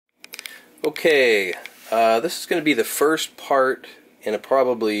Okay, this is going to be the first part in a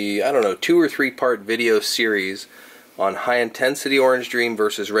probably, I don't know, 2 or 3 part video series on high intensity orange dream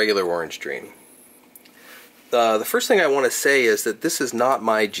versus regular orange dream. The first thing I want to say is that this is not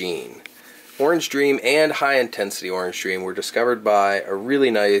my gene. Orange dream and high intensity orange dream were discovered by a really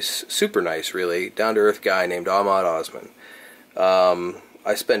nice, super nice really, down-to-earth guy named Ahmad Osman.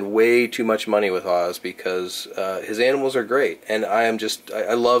 I spend way too much money with Oz because his animals are great, and I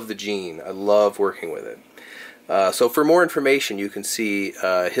love the gene. I love working with it. So for more information, you can see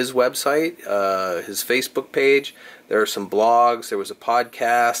his website, his Facebook page. There are some blogs. There was a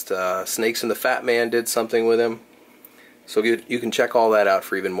podcast. Snakes and the Fat Man did something with him. So you can check all that out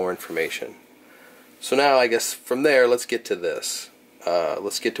for even more information. So now, I guess from there, let's get to this.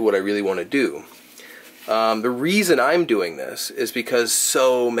 Let's get to what I really want to do. The reason I'm doing this is because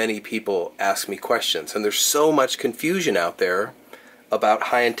so many people ask me questions, and there's so much confusion out there about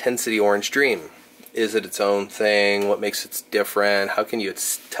high intensity orange dream. Is it its own thing? What makes it different? How can you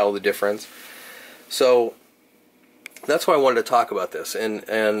tell the difference? So that's why I wanted to talk about this,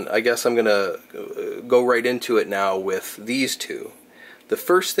 and I guess I'm gonna go right into it now with these two. The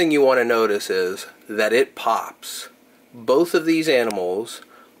first thing you want to notice is that it pops. Both of these animals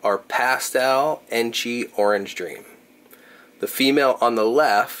are Pastel, Enchi, Orange Dream. The female on the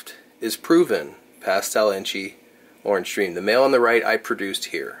left is proven Pastel, Enchi, Orange Dream. The male on the right I produced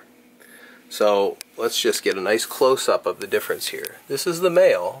here. So let's just get a nice close-up of the difference here. This is the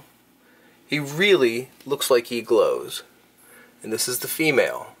male. He really looks like he glows. And this is the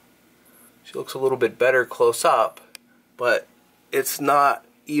female. She looks a little bit better close up, but it's not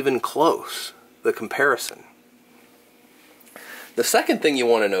even close, the comparison. The second thing you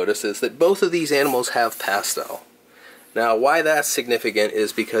want to notice is that both of these animals have pastel. Now, why that's significant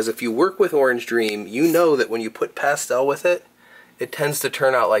is because if you work with Orange Dream, you know that when you put pastel with it, it tends to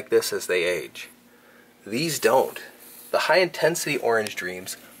turn out like this as they age. These don't. The high-intensity Orange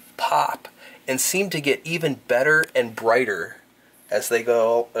Dreams pop and seem to get even better and brighter as they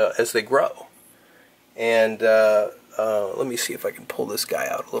grow. And let me see if I can pull this guy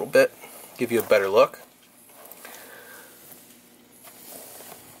out a little bit, give you a better look.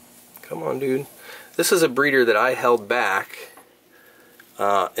 Come on, dude. This is a breeder that I held back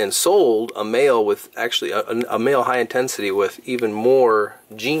and sold a male with, actually, a male high intensity with even more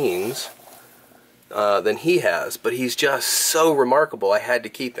genes than he has. But he's just so remarkable, I had to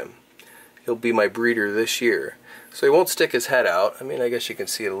keep him. He'll be my breeder this year. So he won't stick his head out. I mean, I guess you can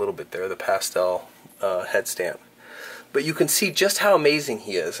see it a little bit there, the pastel head stamp. But you can see just how amazing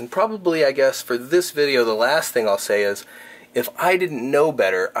he is. And probably, I guess, for this video, the last thing I'll say is, if I didn't know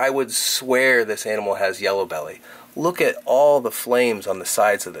better, I would swear this animal has yellow belly. Look at all the flames on the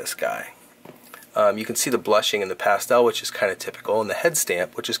sides of this guy. You can see the blushing in the pastel, which is kind of typical, and the head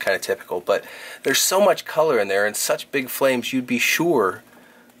stamp, which is kind of typical. But there's so much color in there and such big flames, you'd be sure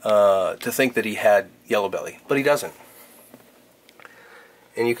to think that he had yellow belly. But he doesn't.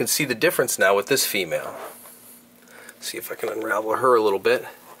 And you can see the difference now with this female. See if I can unravel her a little bit.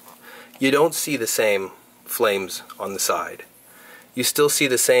 You don't see the same flames on the side. You still see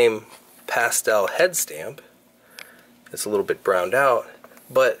the same pastel head stamp. It's a little bit browned out,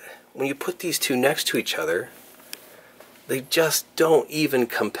 but when you put these two next to each other, they just don't even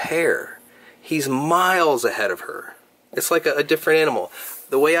compare. He's miles ahead of her. It's like a different animal.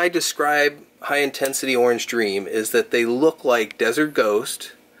 The way I describe high intensity Orange Dream is that they look like Desert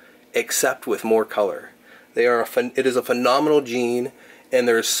Ghost, except with more color. It is a phenomenal gene, and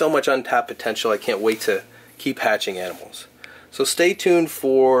there is so much untapped potential. I can't wait to keep hatching animals. So stay tuned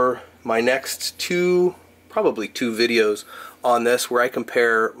for my next probably two videos on this, where I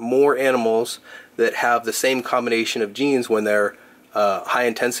compare more animals that have the same combination of genes when they're high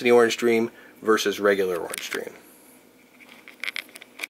intensity Orange Dream versus regular Orange Dream.